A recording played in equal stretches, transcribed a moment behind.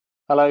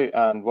Hello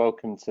and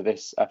welcome to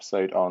this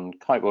episode on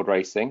kiteboard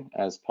racing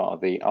as part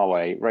of the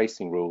RWA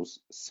Racing Rules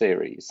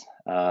series.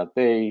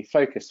 The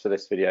focus for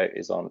this video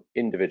is on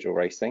individual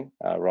racing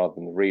rather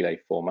than the relay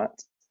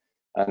format,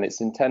 and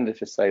it's intended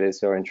for sailors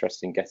who are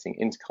interested in getting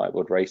into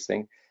kiteboard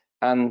racing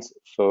and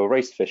for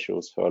race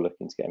officials who are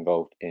looking to get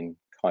involved in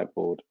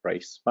kiteboard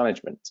race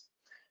management.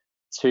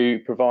 To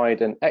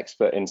provide an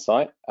expert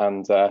insight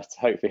and to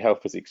hopefully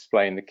help us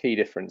explain the key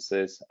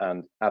differences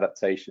and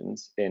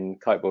adaptations in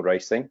kiteboard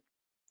racing,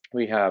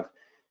 we have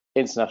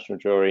international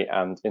jury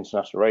and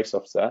international race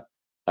officer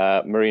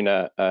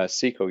Marina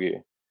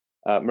Sikogu.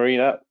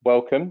 Marina,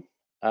 welcome.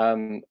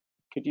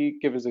 Could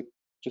you give us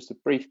just a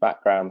brief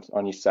background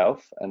on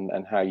yourself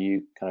and how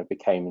you kind of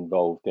became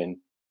involved in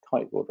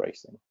kiteboard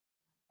racing?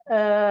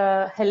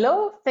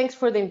 Hello, thanks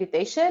for the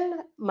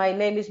invitation. My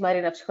name is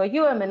Marina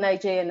Sikogu. I'm an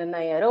IJ and an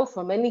IRO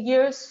for many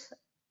years.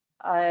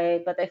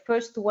 But I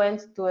first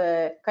went to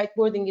a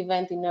kiteboarding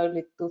event in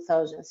early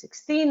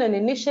 2016, and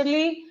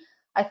initially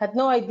I had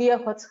no idea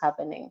what's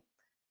happening.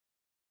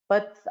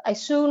 But I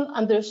soon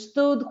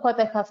understood what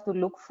I have to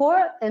look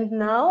for, and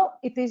now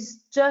it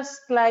is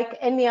just like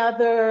any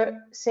other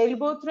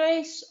sailboat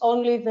race,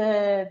 only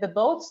the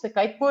boats, the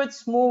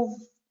kiteboards, move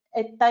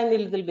a tiny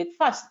little bit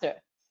faster.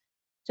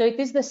 So it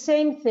is the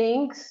same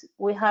things,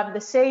 we have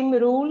the same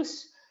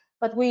rules,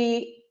 but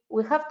we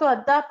have to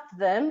adapt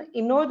them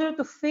in order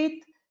to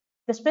fit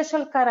the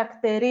special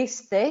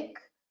characteristic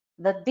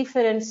that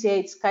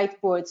differentiates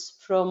kiteboards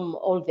from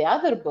all the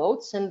other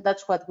boats, and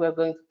that's what we're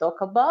going to talk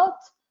about.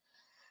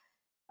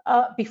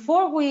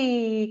 Before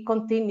we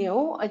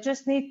continue, I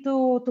just need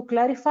to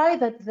clarify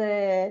that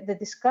the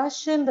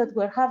discussion that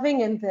we're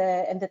having and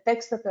the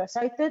text that are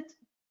cited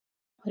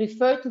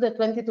refer to the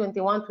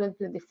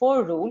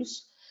 2021-2024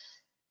 rules.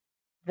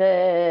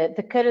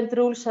 The current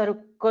rules are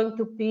going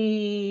to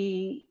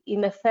be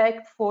in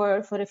effect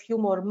for a few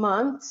more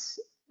months.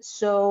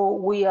 So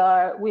we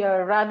are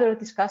rather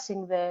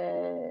discussing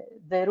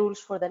the rules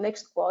for the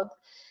next quad.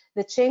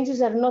 The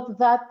changes are not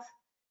that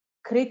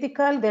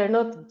critical, they're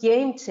not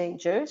game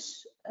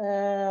changers.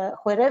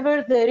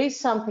 Wherever there is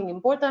something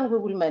important, we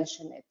will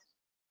mention it.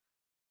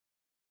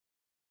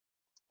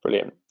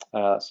 Brilliant,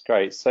 that's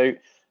great. So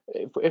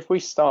if we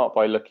start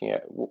by looking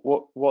at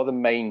what are the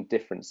main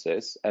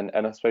differences and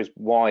I suppose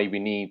why we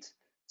need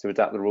to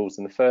adapt the rules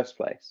in the first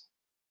place.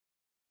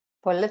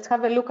 Well, let's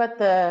have a look at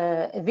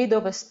a video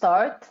of a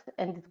start,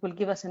 and it will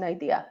give us an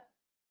idea.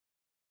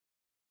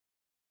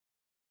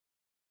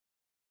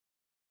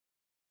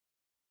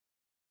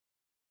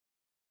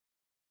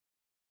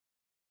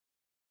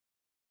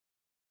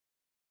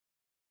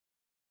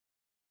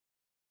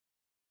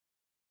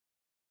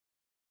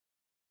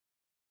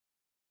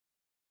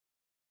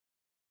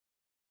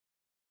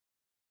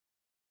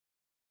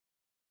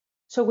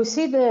 So we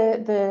see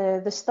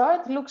the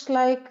start looks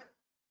like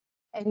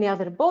any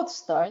other boat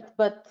start,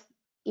 but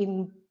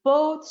in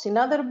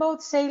other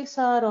boats, sails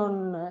are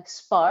on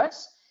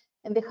spars,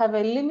 and they have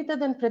a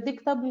limited and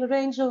predictable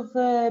range of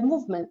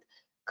movement.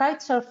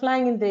 Kites are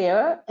flying in the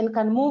air and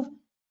can move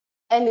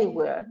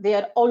anywhere. They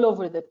are all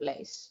over the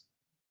place.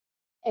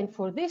 And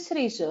for this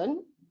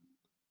reason,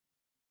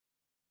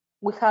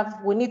 we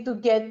need to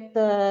get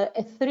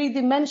a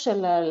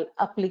three-dimensional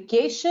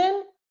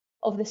application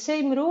of the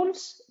same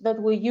rules that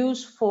we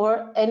use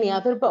for any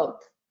other boat.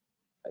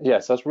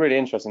 Yes, that's really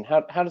interesting.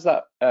 How does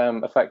that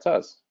affect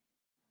us?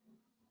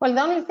 Well,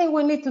 the only thing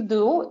we need to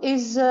do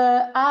is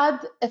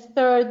add a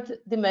third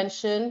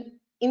dimension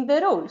in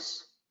the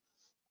rules.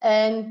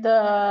 And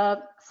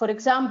for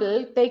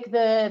example, take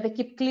the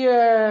keep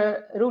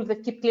clear rule, the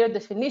keep clear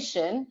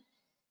definition.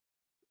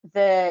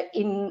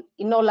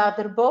 In all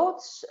other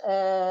boats,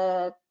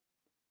 a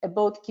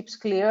boat keeps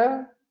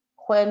clear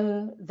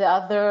when the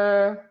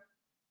other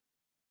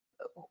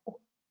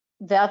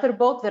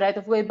boat, the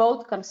right-of-way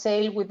boat, can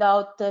sail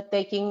without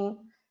taking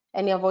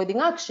any avoiding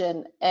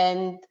action.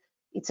 And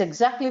it's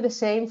exactly the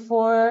same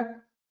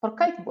for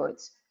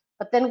kiteboards.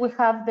 But then we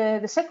have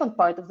the second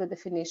part of the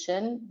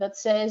definition that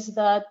says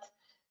that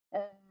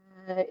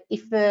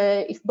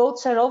if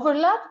boats are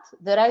overlapped,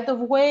 the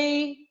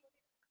right-of-way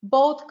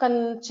boat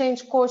can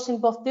change course in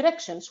both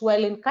directions.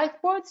 Well, in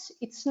kiteboards,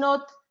 it's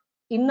not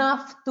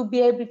enough to be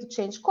able to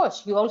change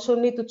course. You also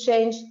need to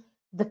change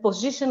the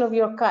position of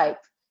your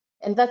kite.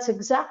 And that's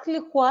exactly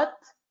what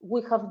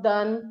we have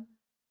done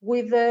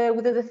with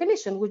the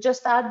definition. We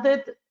just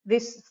added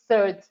this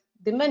third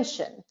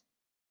dimension.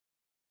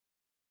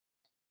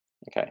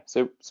 Okay,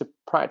 so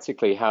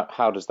practically,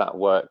 how does that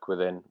work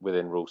within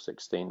Rule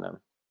 16 then?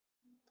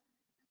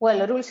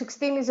 Well, Rule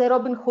 16 is a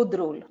Robin Hood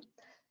rule.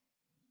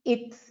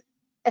 It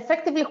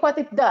effectively what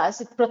it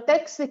does, it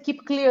protects the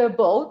keep clear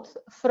boat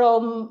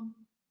from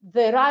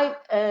the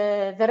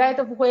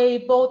right-of-way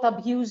boat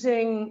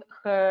abusing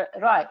her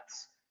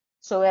rights.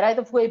 So a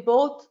right-of-way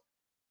boat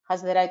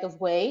has the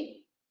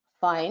right-of-way,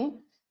 fine,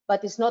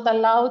 but it's not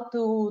allowed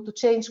to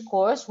change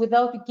course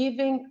without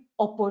giving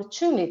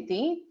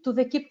opportunity to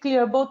the keep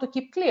clear boat to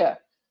keep clear.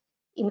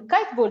 In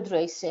kiteboard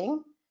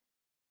racing,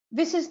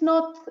 this is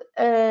not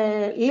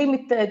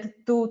limited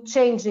to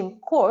changing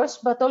course,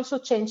 but also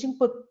changing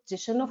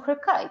position of her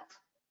kite.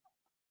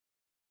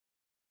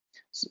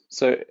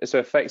 So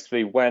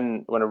effectively,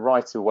 when a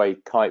right-of-way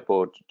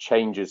kiteboard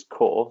changes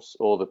course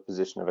or the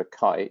position of a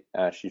kite,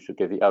 she should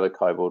give the other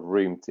kiteboard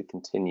room to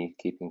continue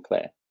keeping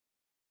clear.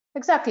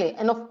 Exactly,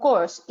 and of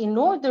course, in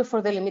order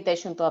for the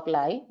limitation to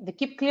apply, the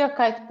keep clear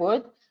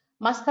kiteboard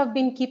must have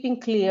been keeping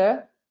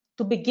clear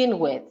to begin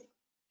with.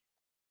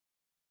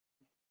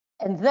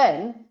 And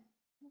then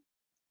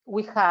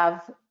we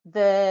have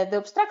the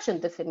obstruction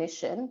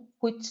definition,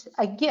 which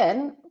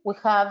again, we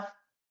have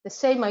the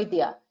same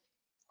idea.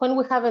 When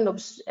we have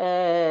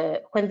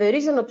when there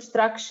is an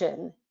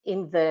obstruction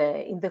in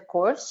the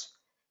course,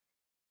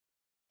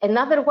 an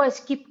otherwise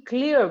keep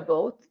clear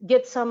boat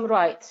gets some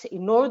rights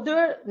in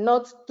order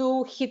not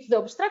to hit the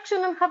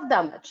obstruction and have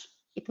damage.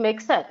 It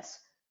makes sense.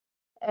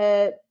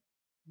 The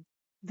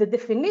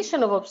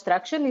definition of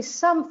obstruction is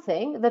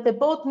something that a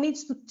boat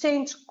needs to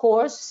change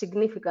course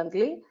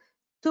significantly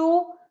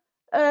to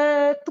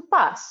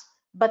pass.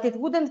 But it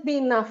wouldn't be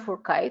enough for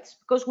kites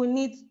because we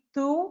need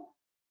to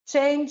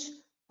change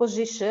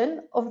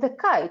position of the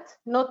kite,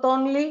 not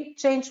only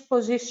change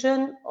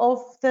position of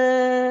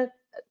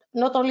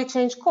not only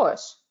change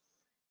course.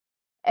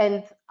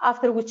 And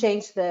after we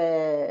change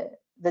the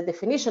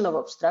definition of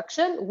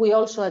obstruction, we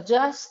also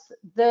adjust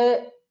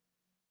the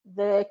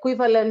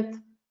equivalent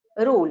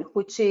rule,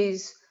 which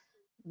is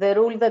the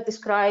rule that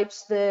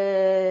describes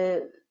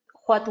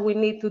what we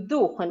need to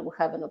do when we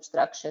have an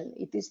obstruction.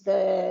 It is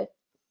the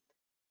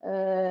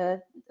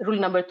rule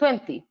number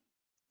 20,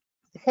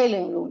 the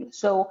hailing rule.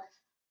 So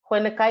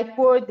when a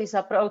kiteboard is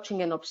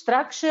approaching an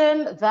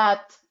obstruction,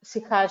 that she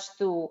has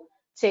to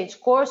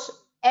change course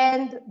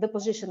and the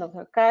position of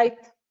her kite,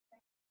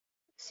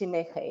 she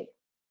may hail.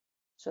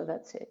 So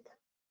that's it.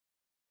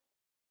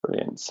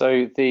 Brilliant.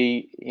 So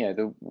the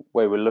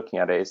way we're looking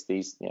at it is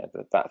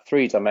that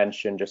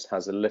 3-dimension just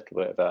has a little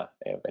bit of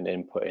an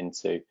input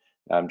into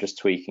just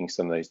tweaking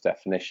some of those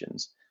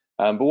definitions.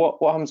 But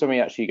what happens when we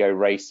actually go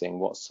racing?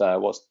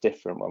 What's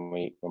different when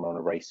we're on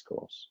a race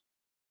course?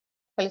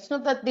 Well, it's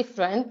not that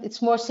different.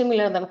 It's more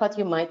similar than what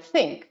you might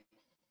think.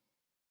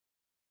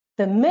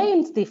 The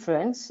main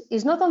difference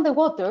is not on the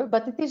water,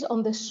 but it is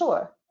on the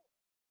shore.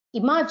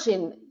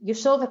 Imagine you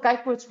saw the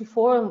kiteboards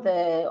before on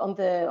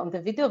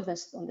the video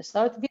on the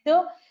start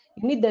video.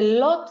 You need a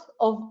lot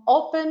of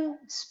open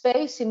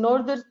space in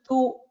order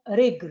to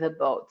rig the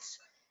boats,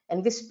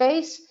 and this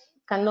space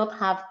cannot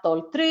have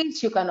tall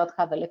trees. You cannot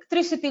have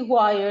electricity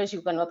wires.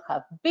 You cannot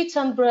have beach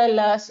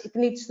umbrellas. It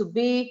needs to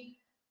be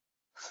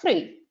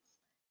free.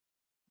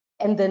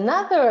 And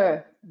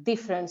another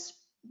difference,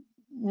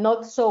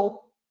 not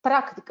so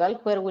practical,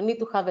 where we need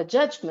to have a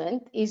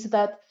judgment, is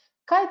that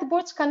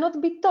kiteboards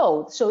cannot be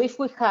towed. So if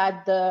we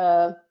had,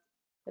 I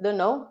don't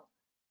know,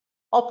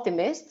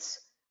 optimists,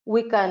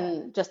 we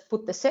can just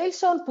put the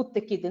sails on, put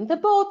the kid in the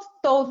boat,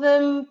 tow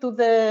them to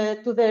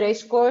the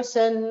race course,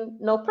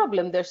 and no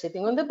problem, they're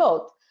sitting on the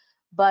boat.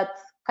 But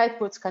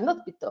kiteboards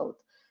cannot be towed.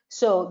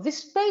 So this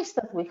space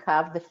that we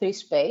have, the free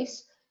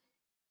space,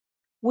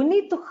 we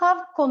need to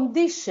have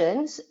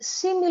conditions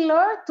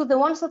similar to the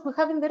ones that we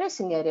have in the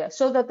racing area,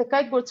 so that the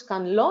kiteboards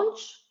can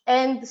launch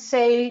and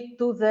sail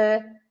to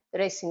the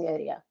racing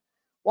area.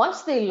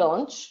 Once they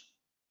launch,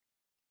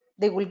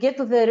 they will get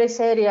to the race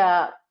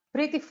area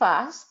pretty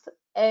fast,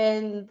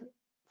 and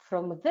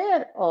from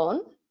there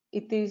on,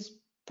 it is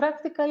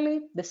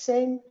practically the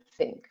same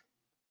thing.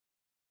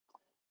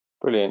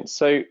 Brilliant.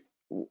 So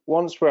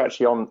once we're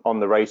actually on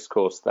the race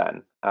course,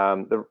 then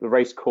the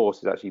race course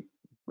is actually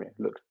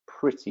looks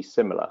pretty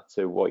similar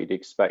to what you'd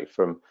expect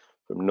from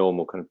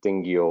normal kind of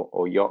dinghy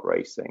or yacht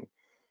racing.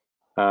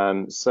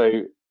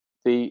 So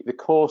the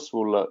course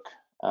will look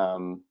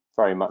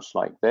very much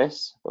like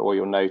this, but what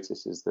you'll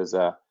notice is there's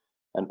an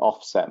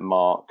offset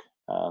mark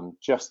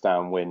just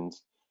downwind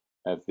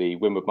of the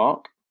windward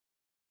mark,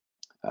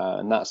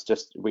 and that's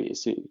just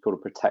it's called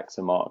a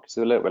protector mark. It's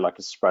a little bit like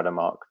a spreader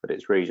mark, but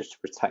it's really just to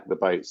protect the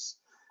boats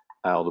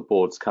or the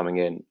boards coming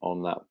in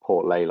on that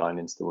port ley line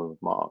into the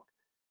windward mark.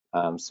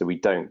 So we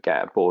don't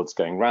get boards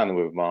going around the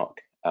windward mark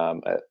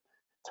at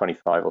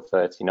 25 or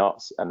 30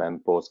 knots, and then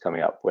boards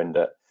coming upwind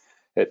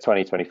at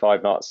 20,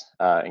 25 knots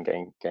and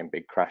getting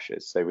big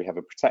crashes. So we have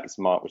a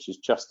protector mark which is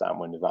just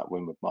downwind of that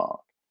windward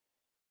mark.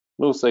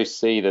 We'll also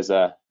see there's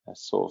a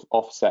sort of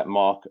offset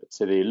mark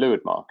to the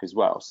leeward mark as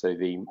well. So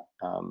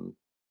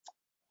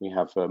we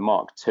have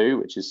Mark 2,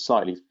 which is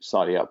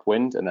slightly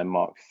upwind, and then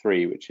Mark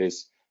 3, which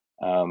is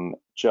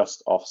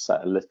just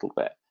offset a little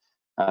bit.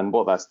 And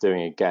what that's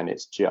doing, again,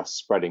 it's just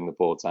spreading the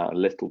boards out a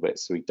little bit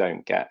so we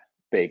don't get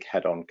big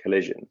head-on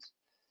collisions.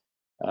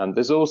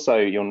 There's also,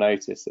 you'll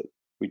notice that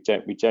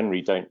we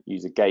generally don't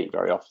use a gate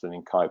very often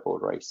in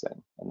kiteboard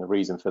racing. And the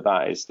reason for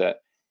that is that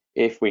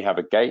if we have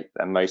a gate,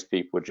 then most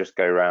people would just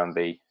go around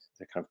the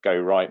kind of go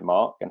right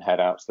mark and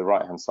head out to the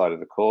right-hand side of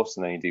the course,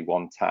 and then you do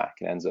one tack,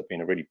 and it ends up being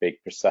a really big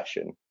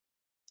procession.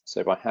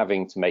 So by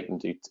having to make them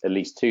do at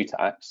least 2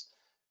 tacks,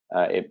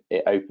 it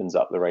opens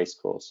up the race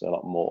course a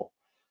lot more.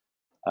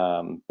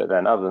 But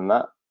then other than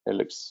that,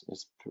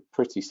 it's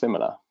pretty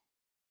similar.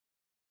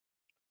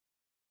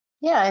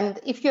 Yeah, and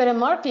if you're a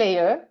mark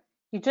layer,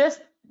 you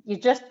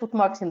just put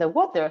marks in the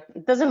water.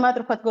 It doesn't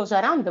matter what goes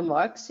around the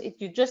marks.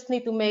 You just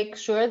need to make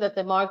sure that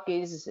the mark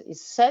is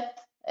set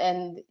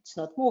and it's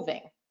not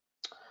moving.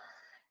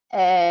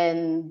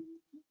 And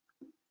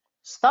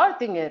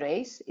starting a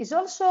race is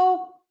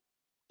also,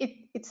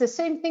 it's the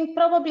same thing,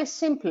 probably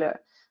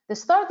simpler. The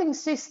starting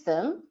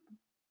system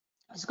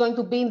is going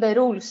to be in the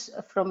rules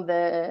from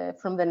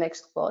the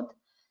next pod.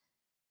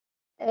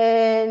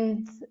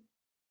 And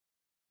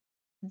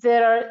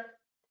there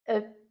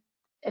are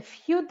a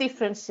few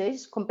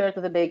differences compared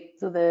to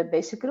the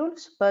basic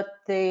rules, but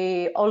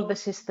all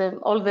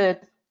the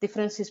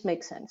differences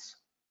make sense.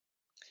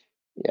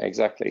 Yeah,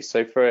 exactly.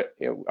 So for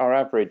our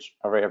average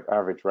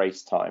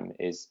race time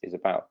is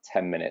about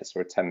 10 minutes,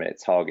 or a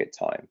 10-minute target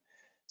time.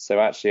 So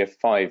actually a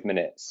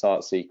 5-minute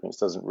start sequence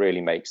doesn't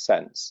really make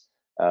sense.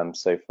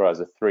 So for us,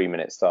 a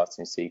 3-minute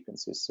starting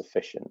sequence is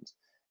sufficient.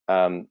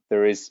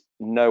 There is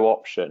no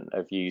option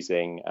of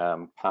using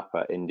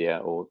Papa, India,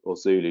 or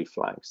Zulu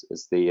flags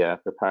as the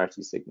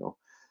preparatory signal,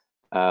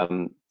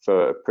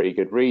 for a pretty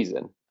good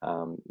reason.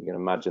 You can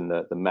imagine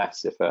the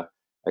mess if a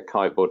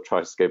kiteboard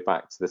tries to go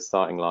back to the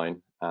starting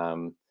line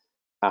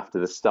after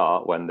the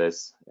start, when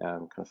there's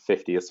kind of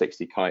 50 or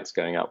 60 kites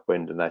going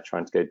upwind and they're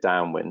trying to go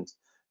downwind,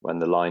 when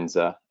the lines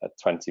are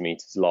 20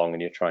 meters long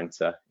and you're trying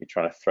to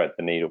thread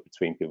the needle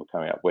between people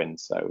coming upwind.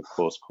 So it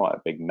caused quite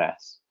a big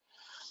mess.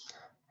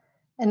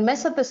 And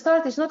mess at the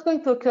start is not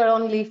going to occur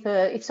only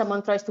if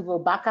someone tries to go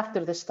back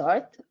after the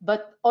start,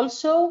 but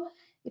also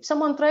if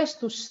someone tries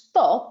to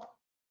stop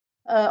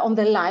on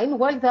the line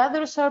while the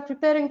others are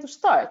preparing to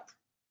start.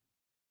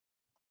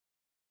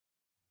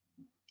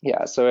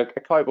 Yeah, so a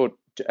kiteboard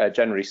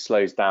generally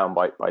slows down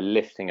by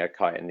lifting a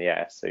kite in the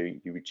air. So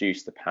you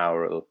reduce the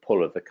power or the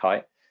pull of the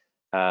kite.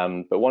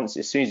 But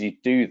as soon as you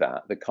do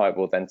that, the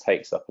kiteboard then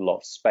takes up a lot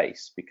of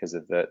space because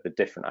of the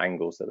different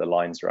angles that the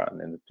lines are at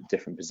and the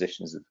different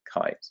positions of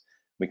the kite.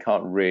 We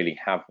can't really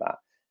have that.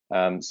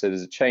 So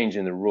there's a change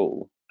in the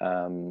rule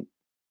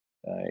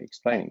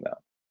explaining that.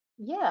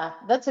 Yeah,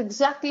 that's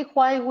exactly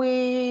why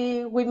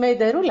we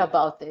made a rule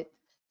about it.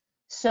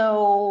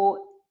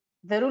 So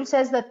the rule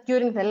says that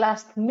during the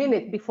last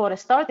minute before a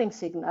starting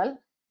signal,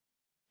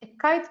 a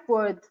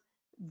kiteboard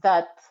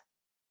that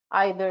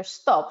either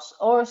stops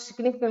or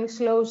significantly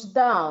slows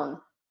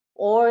down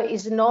or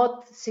is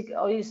not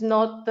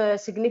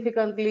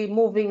significantly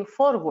moving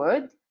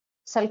forward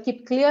shall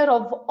keep clear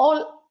of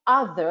all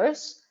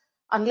others,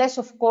 unless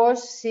of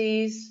course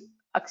she is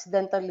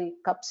accidentally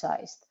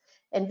capsized.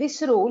 And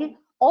this rule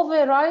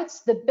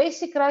overrides the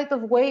basic right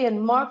of way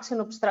and marks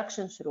and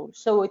obstructions rule.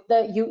 So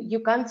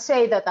you can't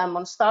say that I'm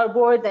on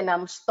starboard and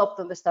I'm stopped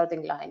on the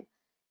starting line.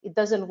 It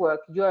doesn't work.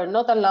 You are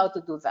not allowed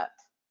to do that.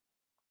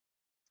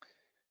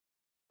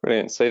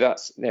 Brilliant. So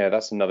that's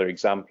another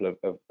example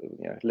of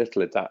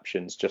little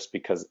adaptations, just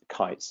because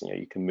kites,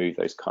 you can move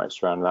those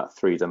kites around, that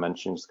 3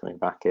 dimensions coming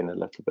back in a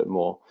little bit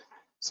more.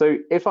 So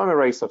if I'm a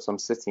race officer, I'm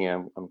sitting here,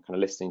 I'm kind of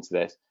listening to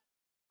this.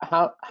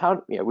 How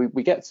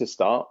we get to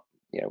start,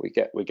 we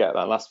get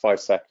that last 5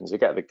 seconds, we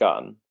get the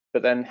gun,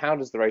 but then how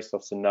does the race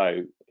officer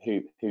know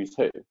who's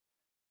who?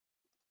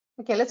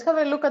 Okay, let's have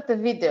a look at the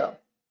video.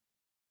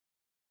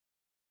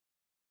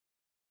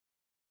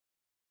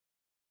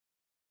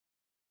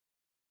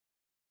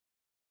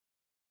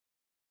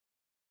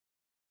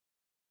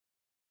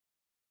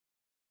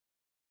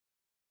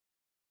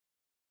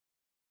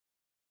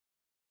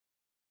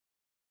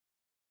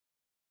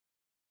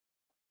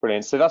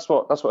 Brilliant. So that's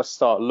what a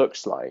start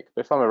looks like.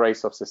 But if I'm a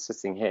race officer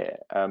sitting here,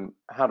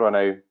 how do I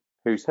know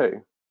who's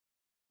who?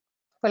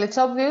 Well, it's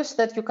obvious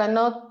that you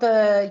cannot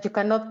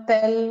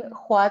tell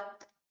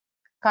what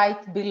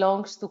kite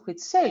belongs to which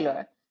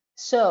sailor.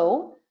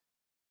 So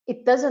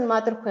it doesn't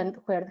matter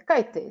where the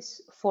kite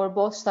is. For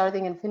both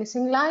starting and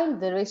finishing line,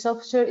 the race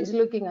officer is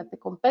looking at the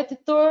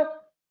competitor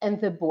and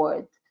the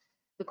board.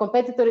 The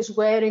competitor is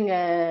wearing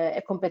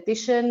a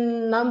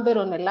competition number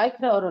on a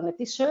lycra or on a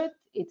t-shirt.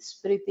 It's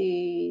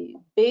pretty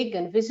big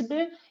and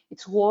visible.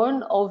 It's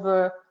worn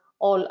over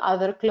all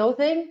other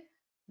clothing.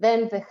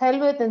 Then the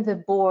helmet and the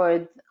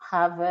board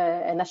have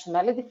a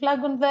nationality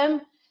flag on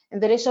them.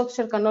 And the race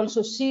officer can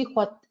also see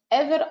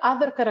whatever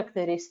other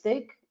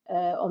characteristic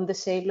on the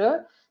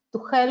sailor to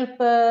help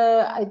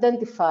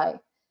identify.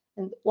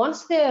 And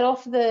once they are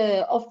off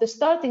the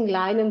starting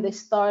line and they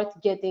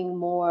start getting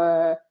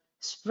more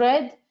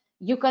spread,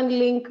 you can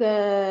link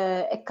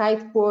a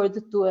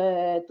kiteboard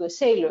to a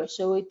sailor,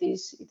 so it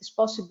is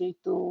possible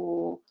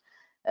to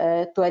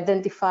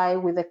identify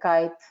with a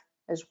kite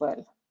as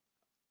well.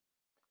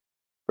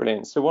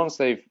 Brilliant. So once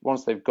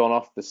they've gone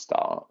off the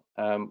start,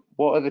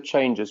 what are the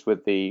changes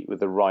with the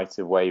right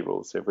of way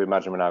rules? So if we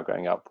imagine we're now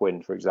going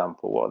upwind, for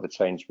example, what are the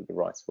changes with the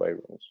right of way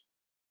rules?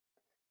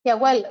 Yeah,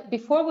 well,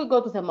 before we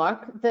go to the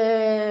mark,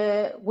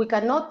 we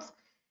cannot.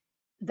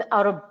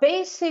 Our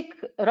basic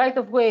right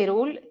of way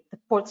rule, the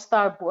port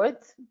starboard,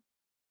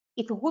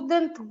 it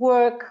wouldn't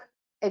work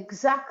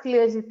exactly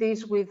as it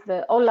is with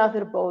all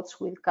other boats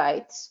with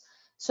kites.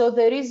 So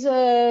there is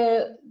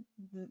the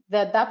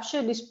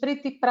adaptation is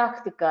pretty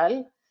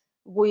practical.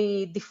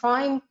 We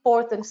define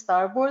port and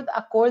starboard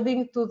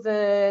according to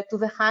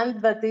the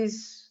hand that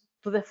is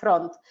to the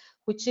front,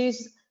 which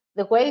is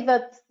the way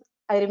that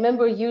I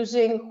remember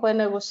using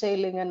when I was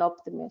sailing an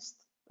Optimist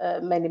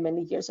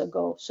many years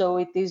ago. So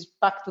it is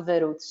back to the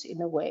roots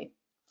in a way.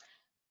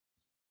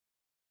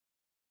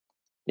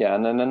 Yeah,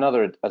 and then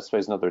another, I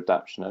suppose, another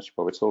adaptation actually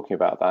while we're talking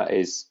about that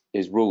is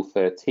Rule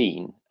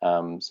 13.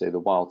 So the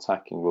wild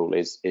tacking rule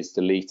is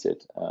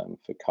deleted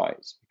for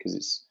kites because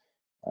it's.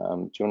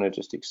 Do you want to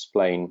just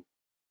explain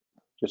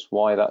just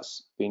why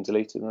that's been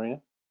deleted,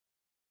 Marina?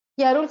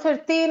 Yeah, Rule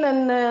 13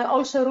 and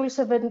also Rule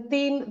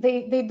 17,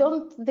 they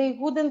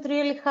wouldn't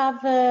really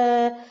have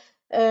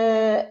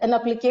an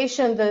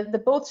application.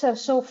 The boats are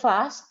so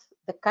fast,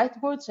 the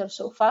kiteboards are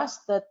so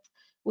fast that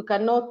we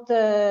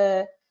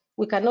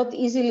cannot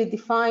easily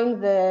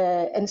define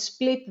and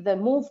split the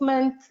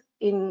movement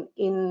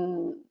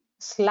in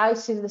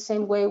slices the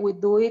same way we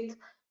do it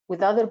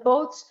with other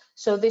boats.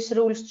 So these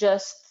rules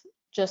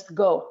just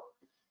go.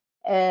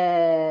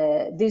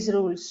 These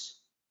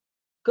rules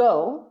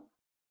go,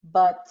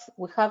 but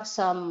we have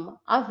some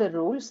other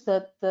rules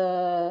that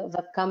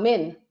come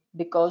in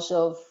because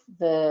of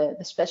the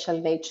special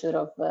nature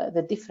of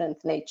the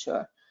different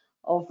nature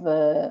of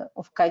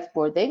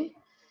kiteboarding.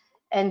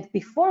 And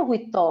before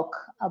we talk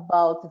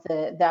about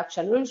the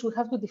actual rules, we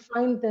have to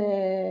define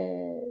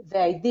the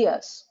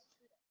ideas.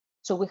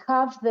 So we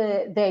have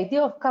the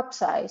idea of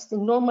capsized.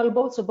 In normal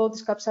boats, a boat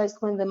is capsized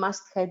when the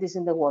masthead is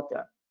in the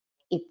water.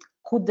 It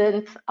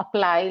couldn't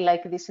apply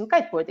like this in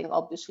kiteboarding,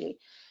 obviously.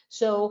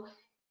 So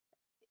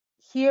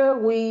here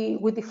we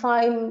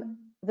define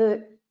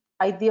the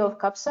idea of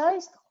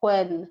capsized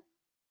when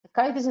the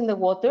kite is in the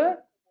water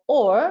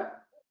or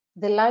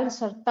the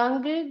lines are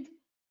tangled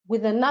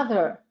with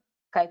another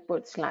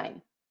kiteboard's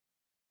line.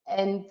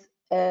 And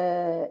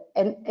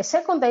a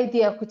second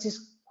idea, which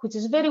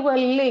is very well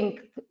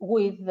linked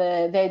with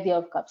the idea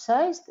of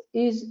capsized,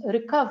 is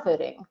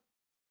recovering.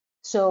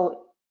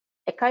 So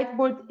a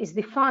kiteboard is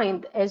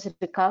defined as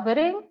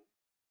recovering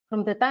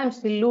from the time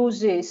she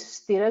loses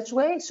steerage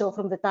way, so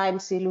from the time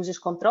she loses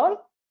control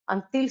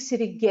until she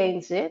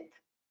regains it,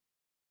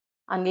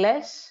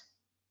 unless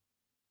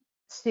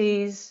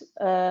she's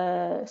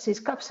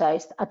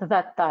capsized at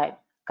that time.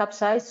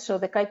 Capsized, so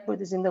the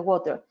kiteboard is in the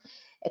water.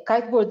 A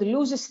kiteboard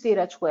loses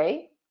steerage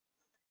way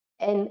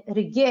and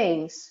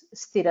regains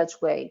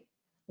steerage way.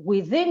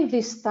 Within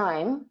this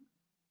time,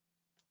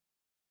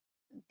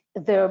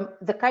 the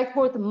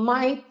kiteboard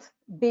might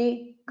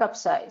be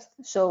capsized.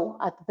 So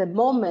at the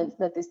moment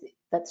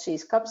that she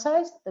is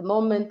capsized,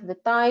 the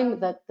time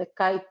that the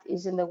kite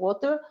is in the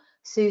water,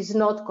 she is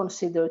not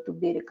considered to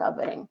be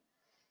recovering.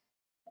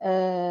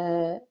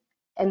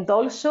 And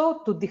also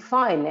to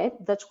define it,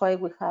 that's why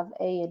we have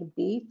A and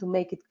B, to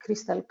make it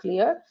crystal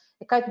clear.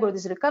 A kiteboard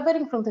is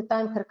recovering from the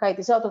time her kite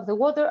is out of the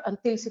water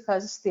until she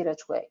has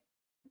steerage way.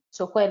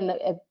 So when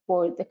a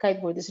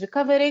kiteboard is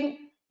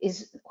recovering,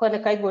 is when a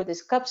kiteboard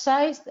is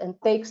capsized and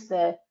takes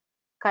the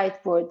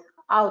kiteboard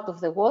out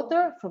of the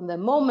water from the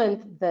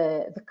moment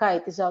the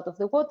kite is out of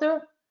the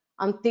water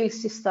until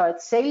she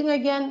starts sailing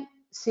again,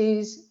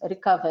 she's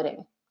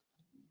recovering.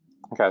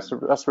 Okay, so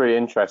that's really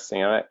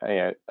interesting.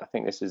 I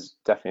think this is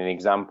definitely an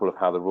example of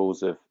how the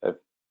rules have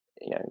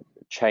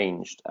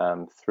changed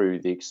through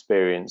the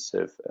experience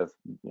of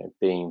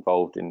being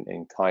involved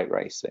in kite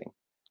racing.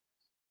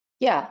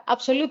 Yeah,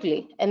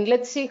 absolutely. And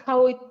let's see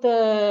how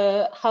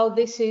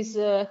this is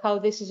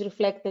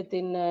reflected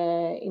in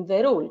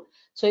the rule.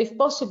 So, if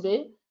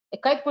possible, a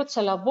kiteboard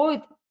shall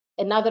avoid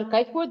another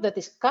kiteboard that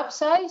is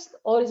capsized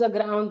or is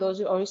aground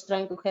or is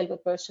trying to help a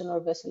person or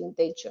vessel in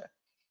danger.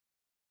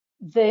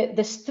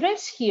 The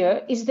stress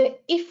here is the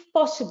if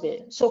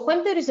possible. So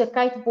when there is a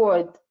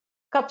kiteboard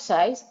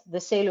capsized, the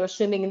sailor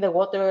swimming in the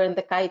water and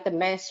the kite a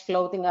mess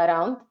floating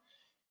around,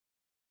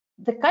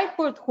 the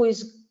kiteboard who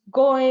is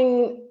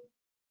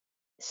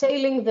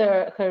sailing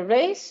her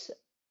race,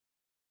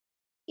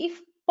 if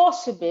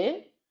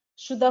possible,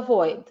 should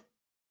avoid.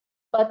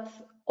 But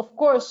of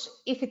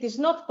course, if it is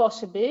not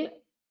possible,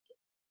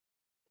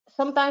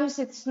 sometimes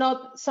it's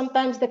not.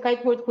 Sometimes the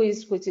kiteboard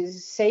which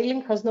is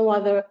sailing has no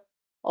other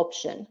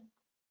option.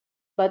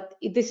 But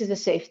this is a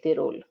safety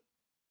rule.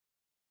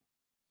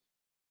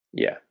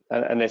 Yeah,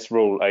 and this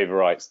rule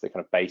overwrites the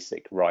kind of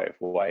basic right of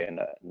way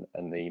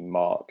and the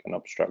mark and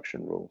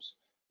obstruction rules.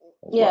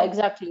 Yeah, well,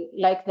 exactly.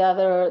 Like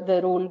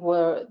the rule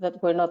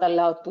that we're not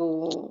allowed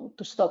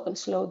to stop and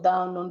slow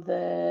down on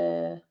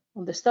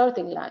the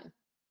starting line.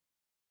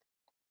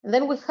 And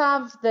then we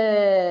have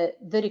the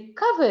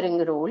recovering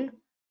rule,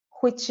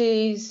 which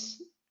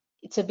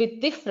it's a bit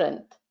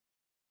different.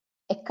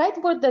 A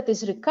kiteboard that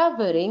is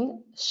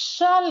recovering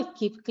shall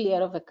keep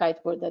clear of a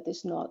kiteboard that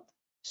is not.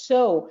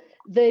 So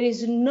there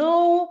is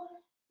no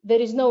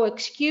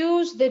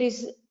excuse, there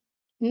is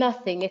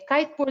nothing. A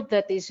kiteboard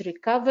that is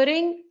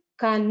recovering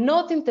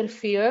cannot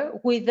interfere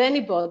with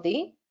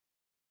anybody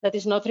that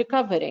is not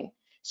recovering.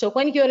 So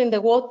when you're in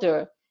the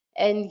water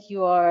and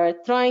you are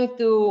trying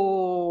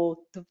to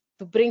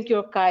to bring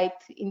your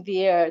kite in the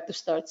air to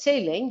start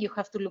sailing, you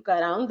have to look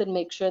around and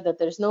make sure that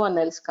there's no one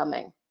else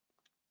coming.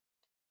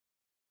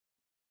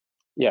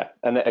 Yeah,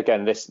 and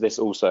again, this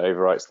also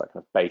overwrites that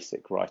kind of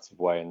basic right of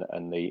way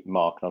and the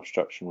mark and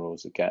obstruction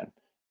rules again.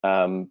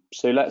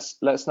 So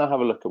let's now have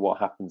a look at what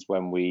happens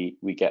when we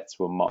get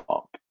to a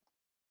mark.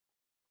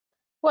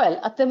 Well,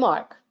 at the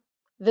mark,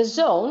 the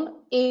zone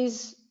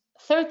is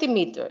 30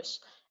 meters,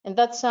 and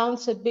that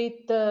sounds a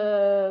bit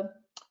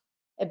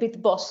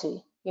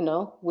bossy, you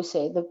know. We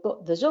say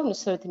the zone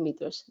is 30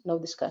 meters, no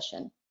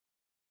discussion.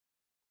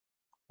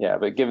 Yeah,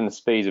 but given the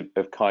speed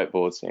of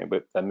kiteboards, you know,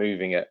 but they're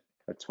moving at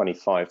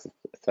 25 to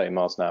 30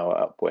 miles an hour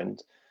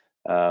upwind,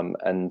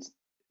 and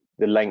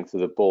the length of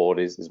the board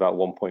is about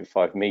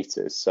 1.5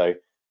 meters. So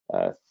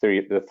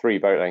the three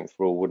boat length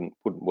rule wouldn't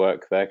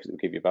work there, because it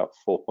would give you about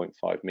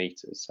 4.5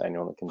 meters. So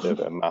anyone that can do a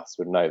bit of maths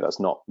would know that's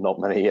not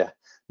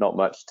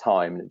much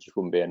time, and it just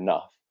wouldn't be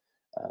enough.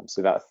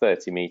 So that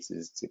 30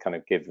 meters to kind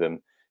of give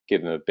them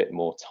a bit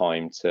more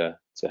time to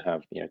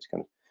have, you know, to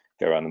kind of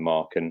go around the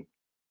mark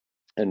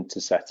and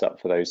to set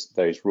up for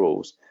those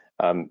rules.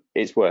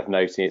 It's worth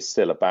noting it's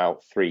still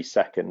about 3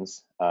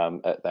 seconds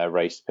at their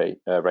race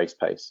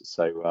pace.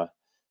 So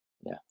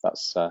yeah,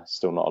 that's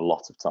still not a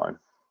lot of time.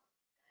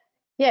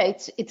 Yeah,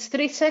 it's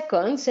 3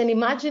 seconds, and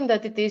imagine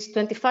that it is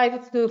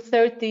 25 to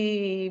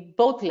 30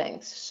 boat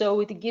lengths.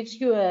 So it gives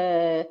you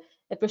a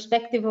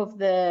perspective of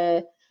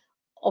the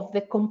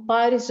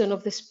comparison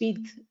of the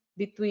speed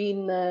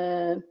between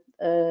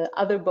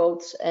other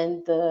boats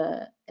and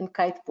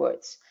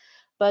kiteboards.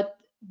 But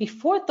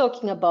before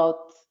talking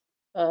about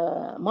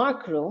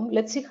mark room,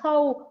 let's see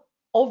how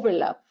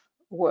overlap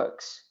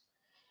works.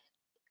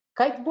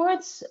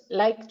 Kiteboards,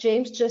 like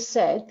James just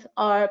said,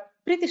 are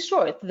pretty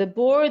short. The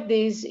board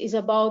is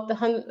about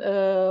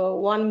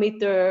 1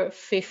 meter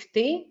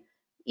 50,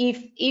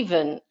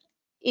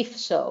 if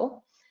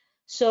so.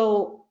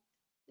 So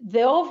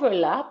the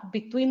overlap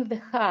between the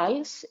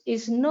hulls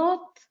is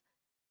not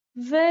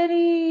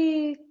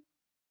very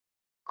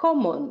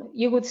common.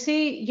 You would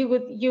see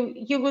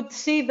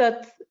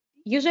that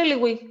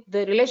usually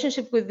the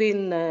relationship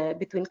between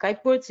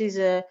kiteboards is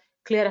a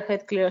clear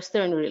ahead, clear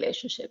astern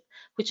relationship,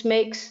 which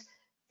makes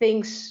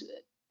things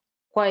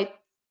quite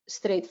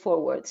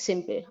straightforward,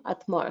 simple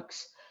at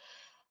marks.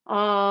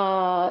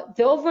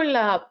 The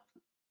overlap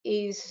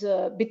is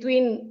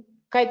between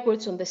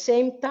kiteboards on the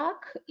same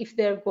tack if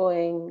they're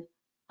going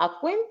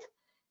upwind,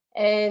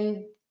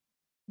 and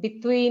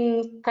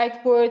between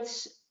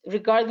kiteboards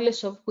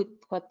regardless of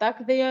what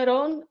tack they are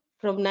on,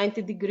 from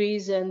 90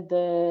 degrees and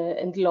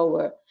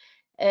lower.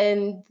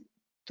 And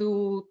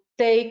to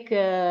take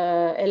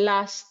a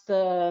last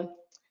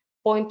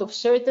point of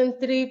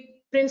certainty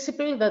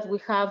principle that we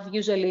have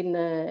usually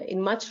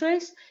in match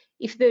race,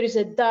 if there is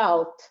a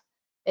doubt,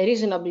 a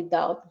reasonable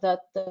doubt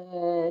that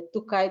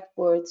two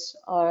kiteboards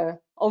are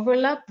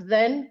overlapped,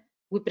 then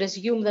we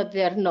presume that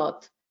they are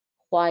not.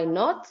 Why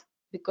not?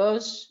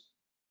 Because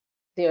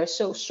they are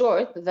so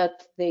short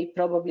that they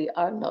probably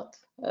are not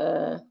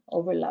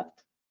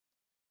overlapped.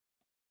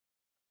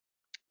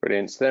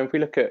 Brilliant. So then if we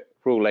look at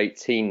rule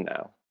 18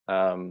 now,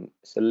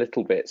 it's a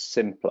little bit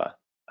simpler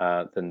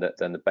than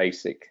the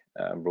basic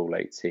rule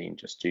 18,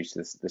 just due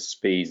to the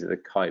speeds that the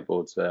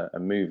kiteboards are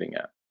moving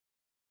at.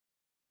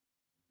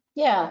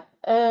 Yeah,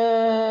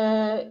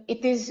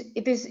 it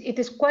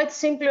is quite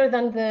simpler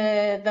than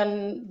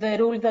the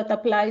rule that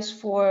applies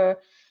for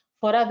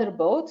other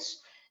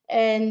boats,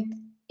 and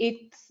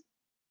it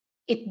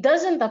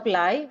doesn't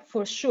apply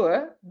for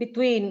sure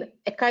between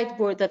a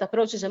kiteboard that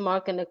approaches a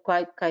mark and a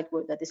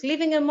kiteboard that is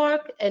leaving a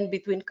mark, and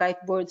between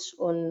kiteboards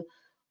on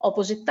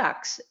opposite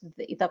tacks.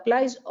 It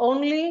applies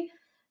only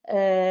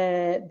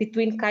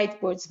between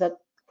kiteboards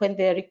that when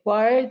they're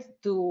required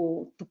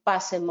to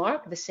pass a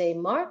mark, the same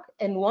mark,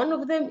 and one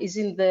of them is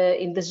in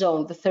the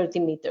zone, the 30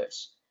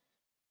 meters.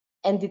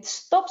 And it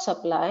stops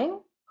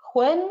applying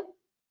when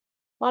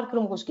mark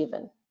room was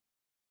given.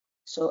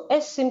 So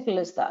as simple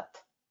as that.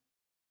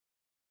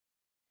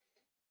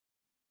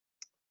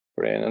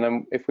 Brilliant. And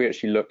then if we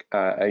actually look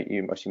at,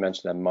 you actually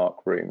mentioned a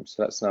mark room,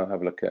 so let's now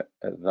have a look at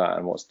that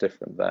and what's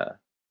different there.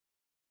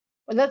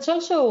 Well, that's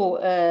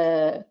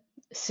also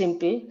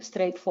simple,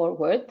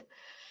 straightforward.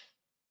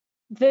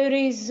 There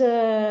is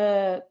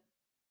the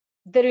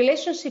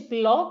relationship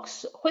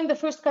locks when the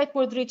first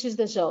kiteboard reaches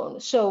the zone.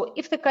 So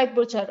if the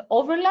kiteboards are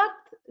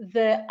overlapped,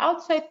 the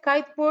outside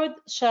kiteboard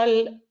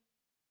shall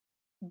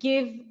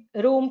give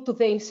room to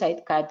the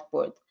inside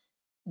kiteboard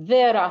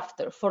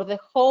thereafter for the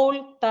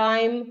whole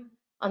time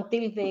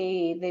until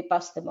they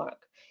pass the mark.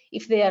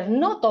 If they are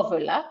not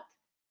overlapped,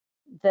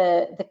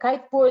 the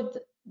kiteboard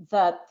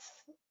that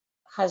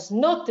has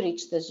not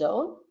reached the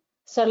zone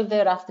shall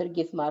thereafter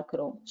give mark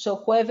room. So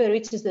whoever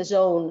reaches the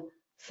zone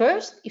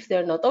first, if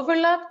they're not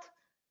overlapped,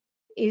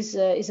 is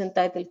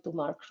entitled to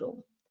mark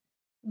room.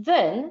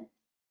 Then,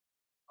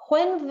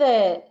 when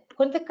the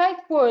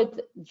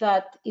kiteboard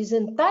that is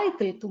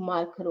entitled to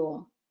mark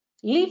room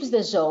leaves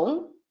the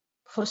zone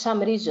for some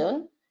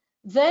reason,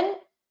 then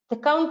the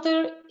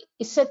counter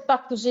is set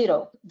back to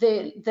 0.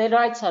 The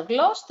rights are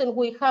lost, and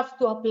we have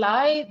to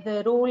apply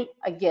the rule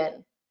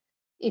again.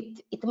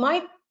 It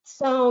might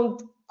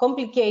sound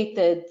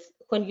complicated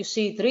when you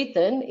see it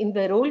written in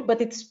the rule, but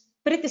it's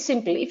pretty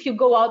simple. If you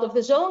go out of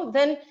the zone,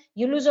 then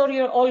you lose all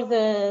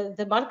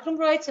the mark room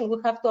rights, and we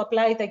have to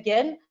apply it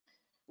again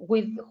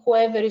with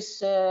whoever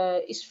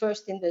is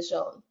first in the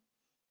zone.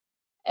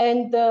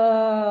 And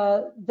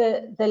the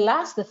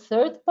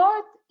third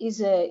part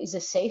is a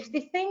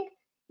safety thing.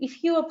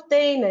 If you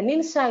obtain an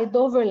inside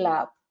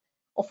overlap,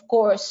 of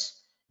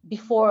course,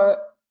 before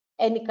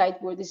any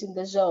kiteboard is in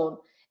the zone,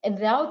 and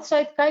the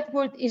outside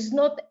kiteboard is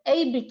not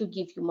able to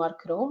give you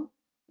mark room,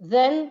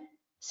 then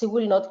she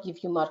will not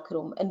give you mark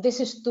room. And this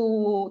is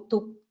to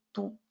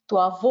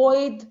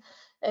avoid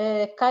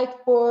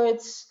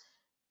kiteboards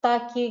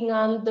tacking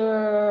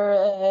under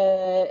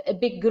a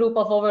big group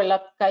of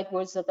overlapped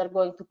kiteboards that are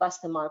going to pass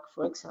the mark,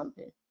 for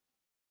example.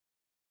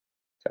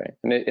 Okay,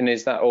 and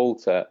is that all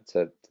to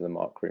the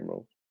mark room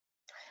rule?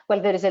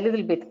 Well, there is a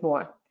little bit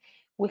more.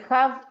 We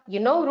have,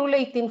 rule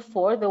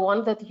 18.4, the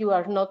one that you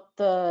are not,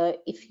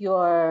 if you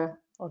are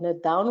on a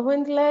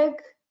downwind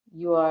leg,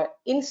 you are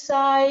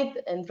inside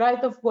and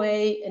right of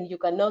way, and you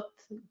cannot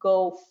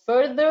go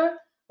further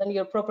than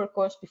your proper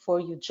course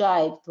before you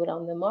jibe to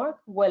around the mark.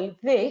 Well,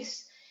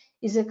 this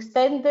is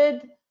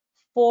extended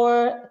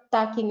for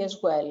tacking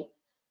as well.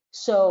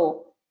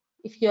 So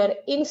if you are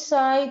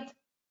inside,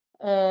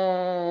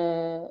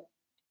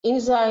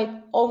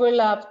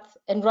 overlapped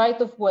and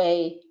right of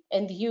way,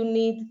 and you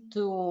need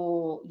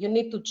to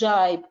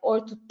jibe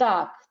or to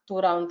tack to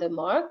round the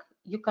mark,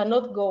 you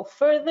cannot go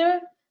further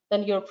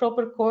than your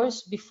proper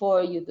course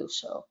before you do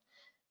so.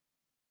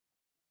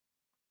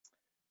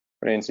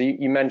 Brilliant. So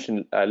you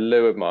mentioned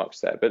leeward marks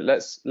there, but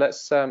let's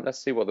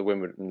see what the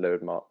windward and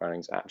leeward mark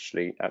roundings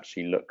actually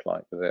look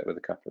like with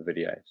a couple of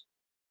videos.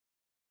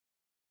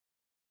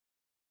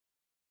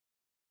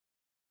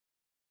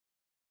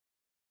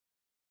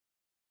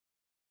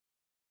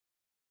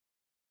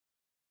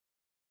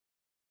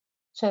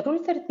 So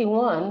Rule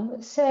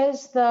 31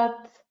 says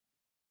that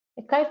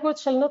a kiteboard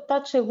shall not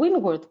touch a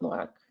windward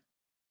mark,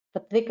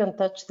 but they can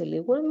touch the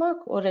leeward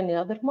mark or any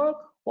other mark.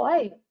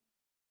 Why?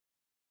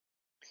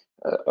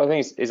 I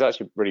think it's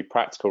actually a really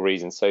practical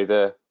reason. So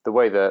the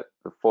way that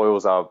the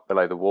foils are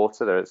below the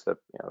water, there's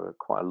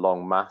quite a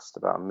long mast,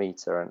 about a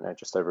meter and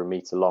just over a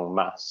meter long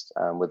mast,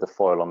 with the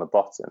foil on the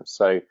bottom.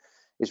 So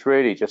it's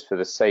really just for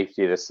the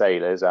safety of the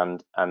sailors,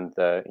 and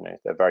they're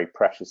very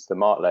precious to the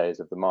mark layers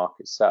of the mark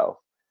itself.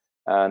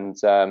 And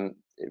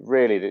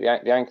really,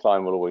 the anchor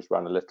line will always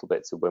run a little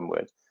bit to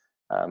windward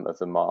of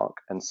the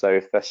mark. And so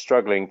if they're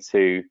struggling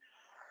to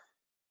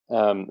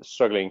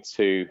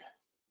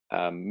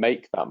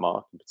make that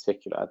mark in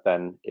particular,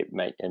 then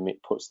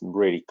it puts them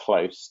really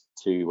close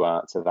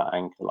to that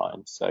anchor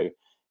line. So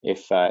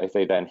if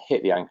they then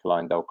hit the anchor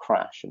line, they'll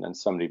crash, and then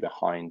somebody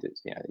behind it,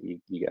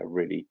 you get a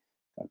really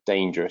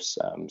dangerous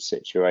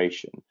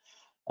situation.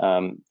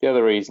 The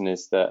other reason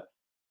is that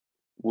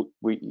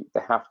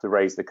they have to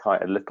raise the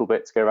kite a little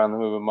bit to go around the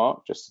windward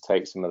mark, just to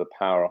take some of the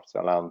power off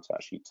to allow them to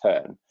actually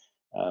turn.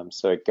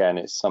 So again,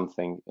 it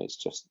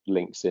just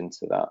links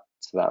into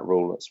that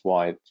rule. That's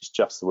why it's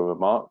just the windward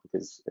mark,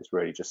 because it's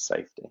really just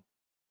safety.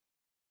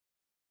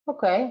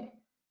 Okay,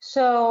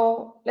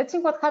 so let's see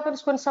what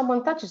happens when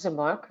someone touches a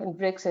mark and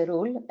breaks a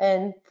rule,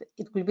 and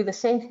it will be the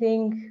same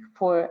thing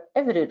for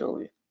every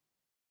rule.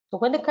 So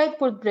when a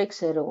kiteboard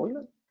breaks a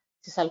rule,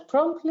 she shall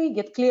promptly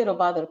get clear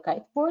of other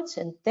kiteboards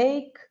and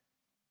take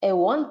a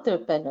 1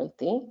 turn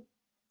penalty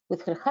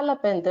with her hull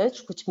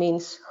appendage, which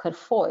means her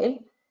foil,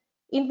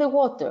 in the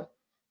water.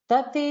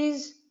 That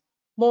is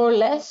more or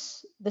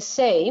less the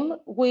same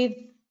with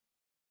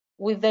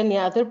any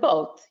other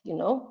boat,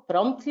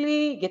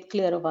 promptly get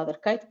clear of other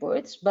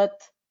kiteboards,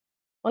 but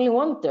only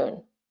 1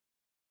 turn.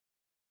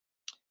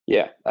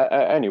 Yeah,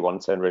 only 1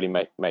 turn really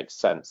makes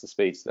sense. The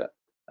speeds that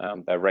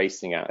they're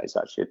racing at is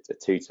actually a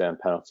 2 turn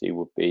penalty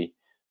would be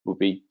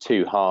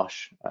too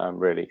harsh,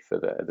 really, for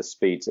the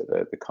speeds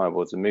that the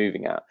kiteboards are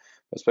moving at.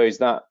 I suppose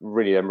that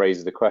really then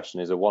raises the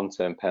question: is a 1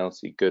 turn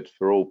penalty good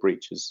for all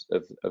breaches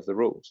of the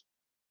rules?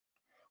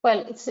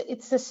 Well,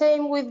 it's the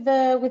same with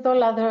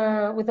all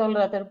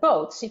other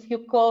boats. If you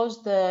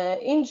cause the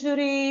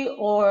injury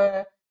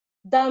or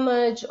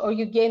damage, or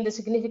you gain the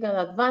significant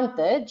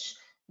advantage,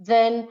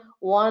 then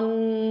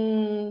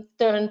 1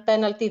 turn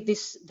penalty,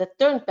 the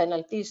turn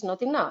penalty is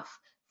not enough.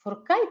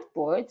 For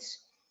kiteboards,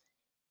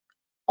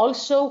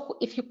 also,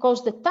 if you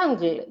cause the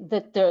tangle,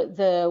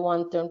 the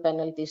 1 turn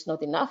penalty is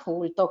not enough. We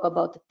will talk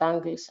about the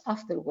tangles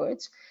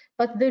afterwards.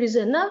 But there is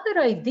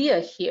another idea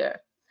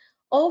here.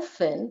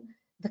 Often,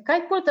 the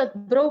kiteboard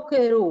that broke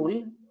a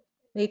rule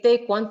may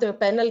take 1 turn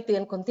penalty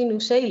and continue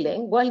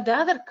sailing, while the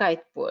other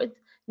kiteboard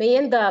may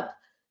end up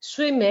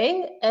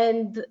swimming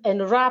and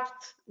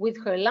wrapped with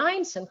her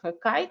lines and her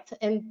kite,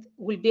 and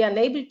will be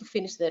unable to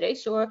finish the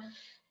race, or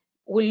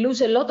will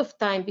lose a lot of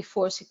time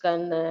before she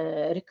can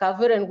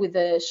recover. And with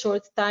a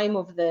short time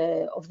of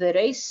the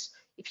race,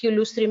 if you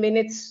lose 3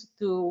 minutes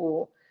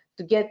to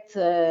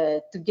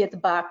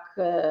get back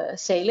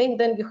sailing,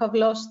 then you have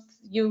lost.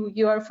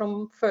 You are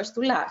from first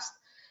to last.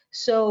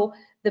 So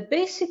the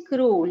basic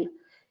rule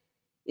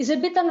is a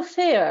bit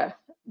unfair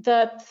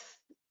that,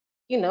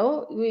 you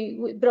know,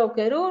 we broke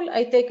a rule,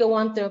 I take a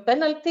 1-turn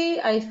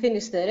penalty, I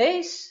finish the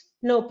race,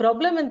 no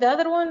problem, and the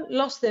other one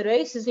lost the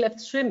race, is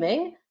left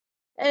swimming,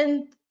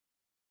 and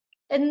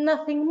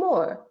nothing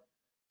more.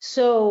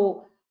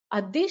 So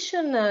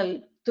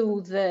additional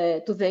to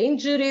the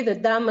injury, the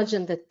damage,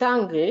 and the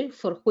tangle,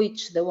 for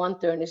which the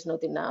 1-turn is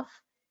not enough,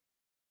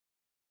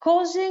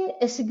 causing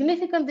a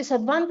significant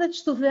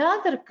disadvantage to the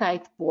other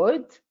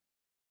kiteboard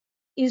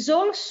is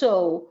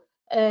also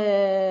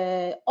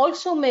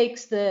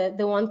makes the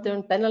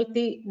 1-turn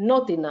penalty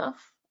not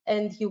enough,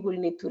 and you will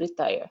need to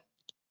retire.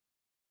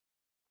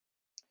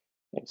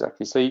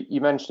 Exactly. So you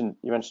mentioned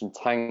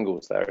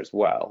tangles there as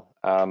well.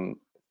 I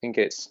think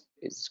it's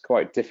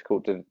quite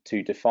difficult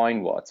to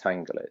define what a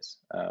tangle is,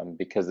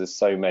 because there's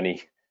so many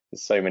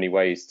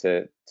ways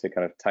to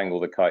kind of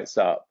tangle the kites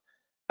up.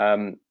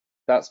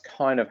 That's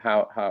kind of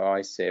how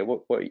I see it.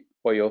 What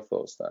are your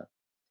thoughts there?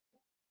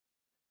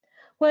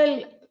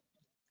 Well,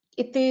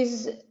 it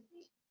is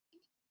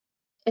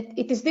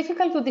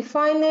difficult to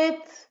define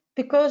it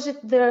because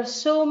there are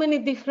so many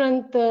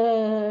different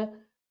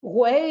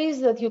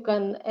ways that you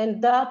can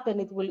end up, and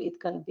it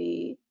can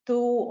be 2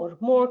 or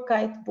more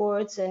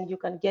kiteboards, and you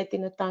can get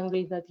in a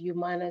tangle that you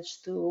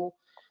manage to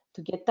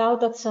get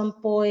out at some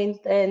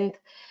point. And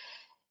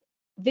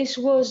this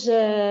was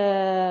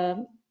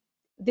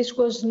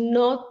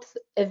not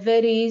a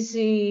very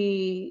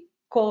easy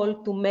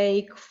call to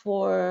make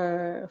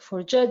for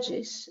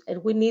judges,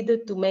 and we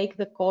needed to make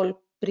the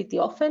call pretty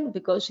often,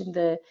 because in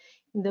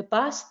the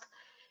past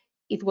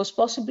it was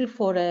possible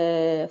for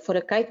a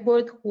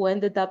kiteboard who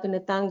ended up in a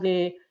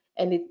tangle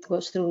and it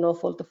was through no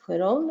fault of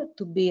her own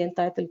to be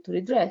entitled to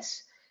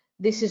redress.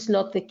 This is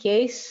not the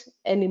case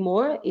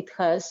anymore. It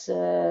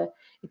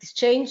is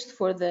changed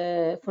for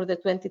the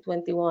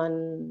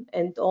 2021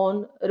 and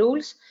on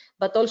rules,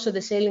 but also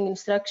the sailing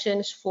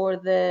instructions for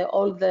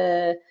all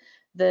the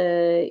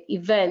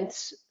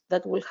events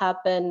that will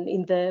happen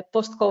in the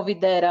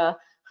post-COVID era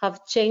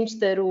have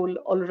changed the rule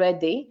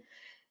already.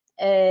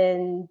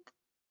 And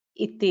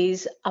it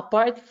is,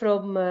 apart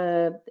from,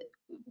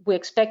 we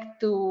expect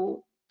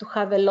to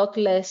have a lot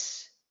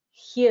less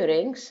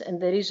hearings,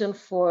 and the reason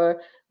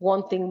for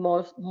wanting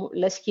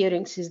less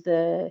hearings is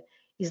the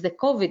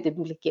COVID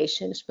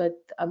implications, but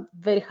I'm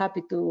very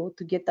happy to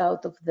get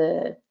out of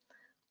the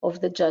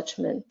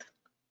judgment.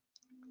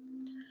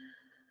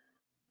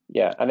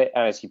 Yeah, and it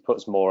actually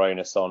puts more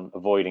onus on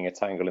avoiding a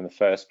tangle in the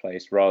first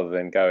place, rather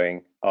than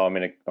going, oh, I'm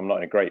not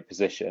in a great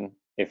position.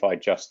 If I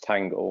just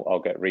tangle, I'll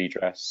get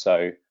redress,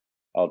 so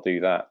I'll do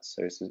that.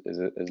 So it's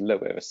a little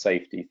bit of a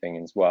safety thing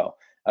as well.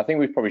 I think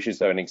we probably should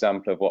show an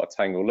example of what a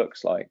tangle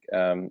looks like.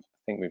 I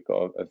think we've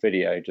got a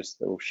video just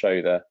that will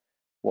show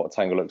what a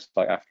tangle looks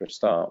like after a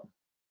start.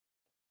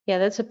 Yeah,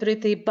 that's a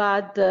pretty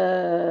bad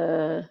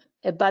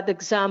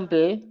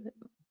example,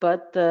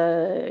 but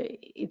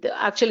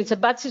actually it's a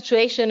bad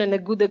situation and a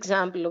good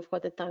example of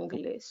what a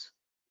tangle is.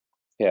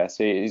 Yeah,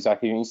 so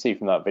exactly, you can see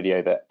from that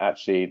video that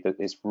actually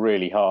it's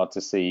really hard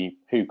to see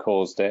who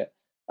caused it,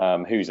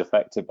 who's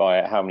affected by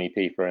it, how many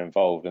people are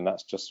involved, and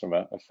that's just from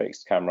a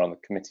fixed camera on the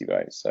committee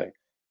boat. So you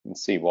can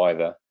see why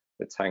the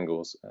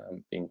tangles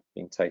being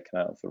taken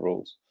out of the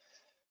rules,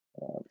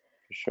 for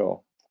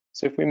sure.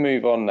 So if we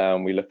move on now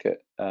and we look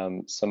at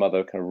some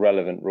other kind of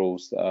relevant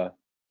rules that are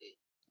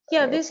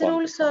these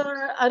rules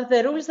are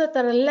the rules that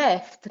are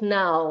left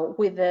now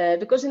with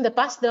because in the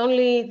past the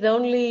only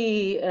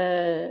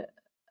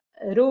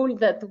rule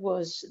that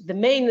was the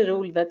main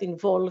rule that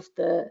involved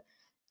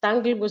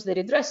tangle was the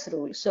redress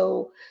rule.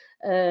 So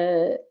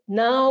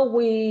now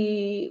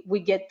we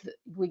get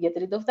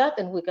rid of that,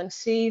 and we can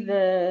see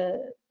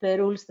the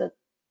rules that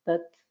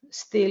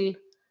still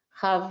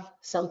have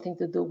something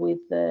to do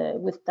with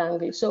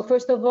tangle. So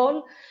first of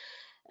all,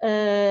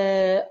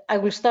 I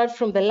will start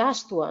from the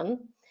last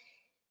one.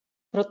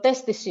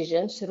 Protest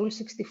decisions, Rule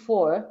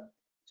 64.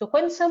 So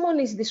when someone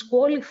is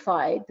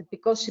disqualified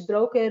because he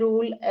broke a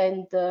rule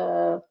and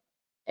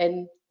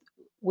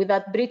with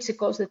that breach he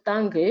caused a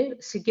tangle,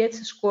 she gets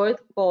a score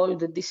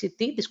called the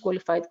DCT,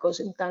 disqualified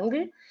causing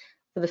tangle.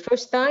 For the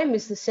first time,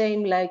 it's the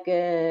same like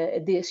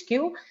a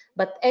DSQ,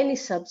 but any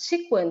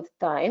subsequent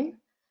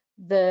time,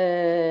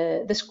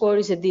 the score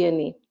is a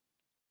DNE.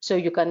 So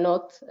you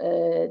cannot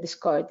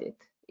discard it.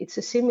 It's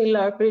a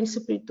similar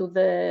principle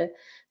to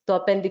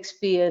Appendix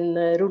P and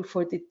Rule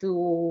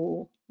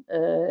 42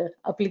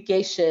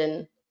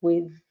 application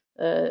with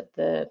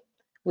the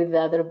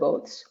other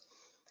boats.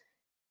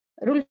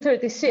 Rule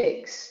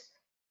 36,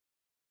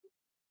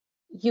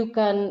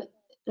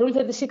 Rule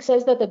 36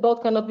 says that a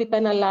boat cannot be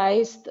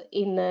penalized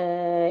in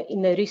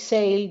a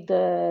resailed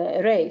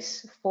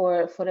race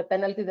for a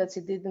penalty that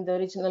it did in the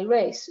original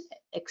race,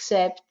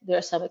 except there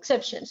are some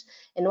exceptions.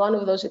 And one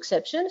of those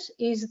exceptions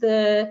is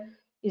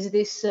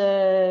this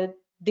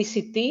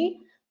DCT,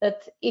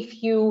 that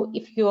if you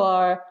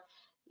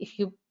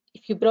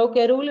If you broke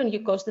a rule and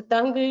you caused a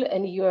tangle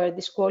and you are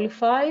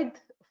disqualified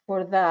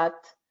for that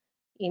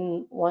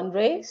in one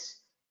race,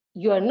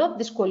 you are not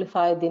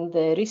disqualified in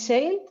the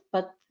resale,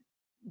 but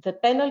the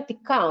penalty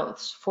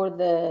counts for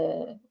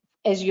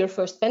as your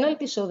first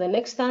penalty. So the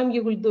next time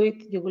you will do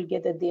it, you will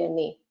get a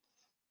DNE.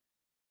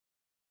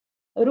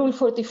 Rule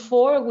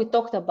 44, we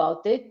talked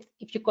about it.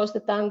 If you cause the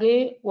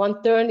tangle,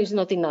 one turn is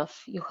not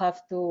enough. You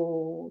have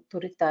to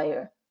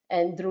retire.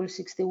 And rule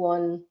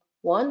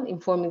 61.1,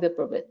 informing the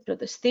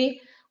protestee.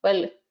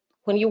 Well,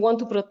 when you want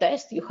to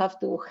protest, you have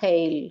to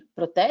hail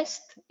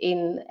protest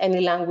in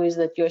any language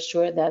that you're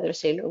sure the other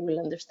sailor will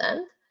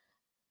understand.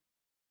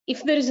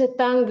 If there is a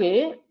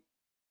tangle,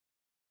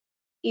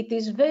 it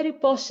is very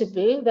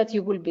possible that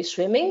you will be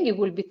swimming, you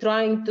will be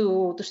trying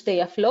to stay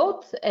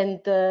afloat,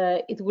 and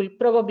it will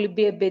probably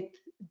be a bit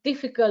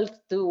difficult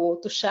to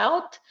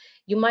shout.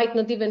 You might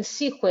not even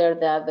see where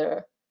the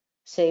other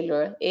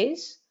sailor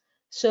is.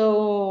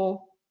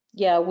 So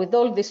yeah, with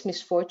all this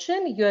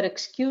misfortune, you are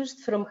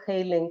excused from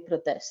hailing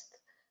protest,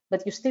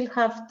 but you still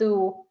have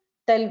to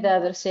tell the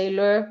other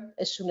sailor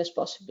as soon as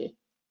possible.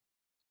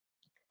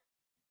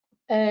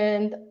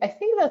 And I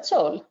think that's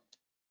all.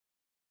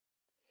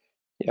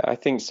 Yeah, I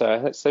think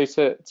so. So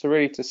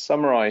to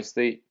summarize,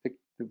 the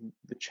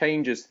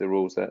changes to the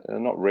rules are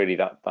not really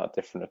that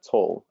different at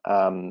all.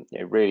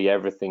 Really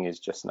everything is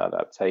just an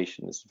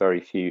adaptation. There's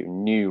very few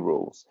new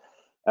rules.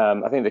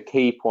 I think the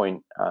key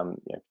point,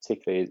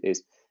 particularly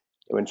is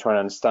when trying to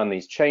understand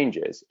these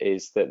changes,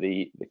 is that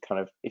the kind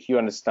of, if you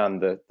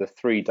understand the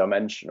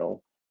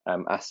three-dimensional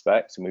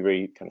aspects, and we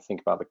really kind of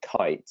think about the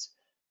kite,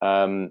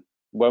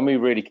 when we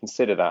really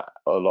consider that,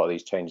 a lot of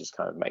these changes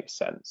kind of make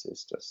sense.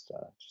 It's just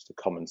a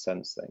common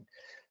sense thing.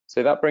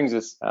 So that brings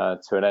us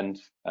to an end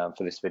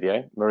for this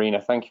video.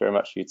 Marina, thank you very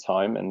much for your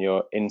time and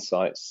your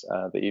insights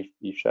that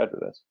you've shared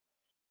with us.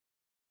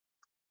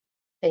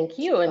 Thank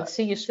you, and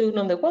see you soon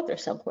on the water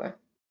somewhere.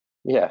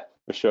 Yeah,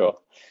 for sure.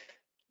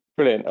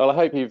 Brilliant. Well, I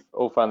hope you've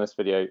all found this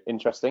video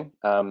interesting.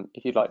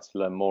 If you'd like to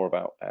learn more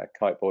about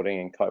kiteboarding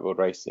and kiteboard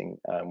racing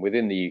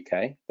within the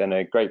UK, then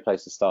a great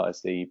place to start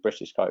is the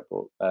British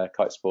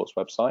Kite Sports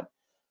website.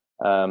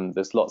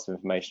 There's lots of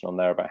information on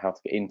there about how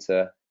to get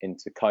into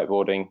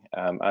kiteboarding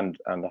and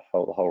the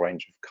whole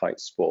range of kite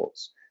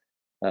sports.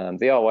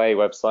 The ROA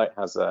website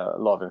has a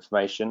lot of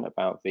information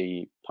about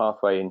the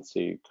pathway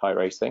into kite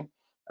racing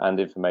and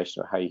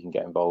information on how you can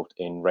get involved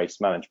in race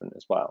management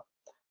as well.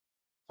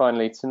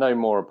 Finally, to know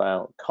more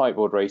about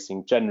kiteboard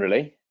racing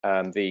generally,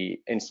 the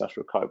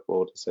International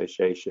Kiteboard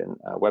Association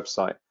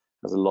website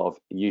has a lot of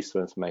useful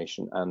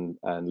information and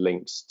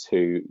links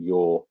to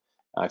your,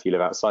 if you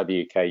live outside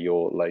the UK,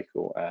 your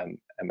local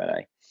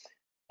MNA.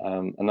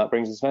 And that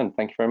brings us to an end.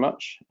 Thank you very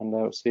much, and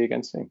we'll see you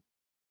again soon.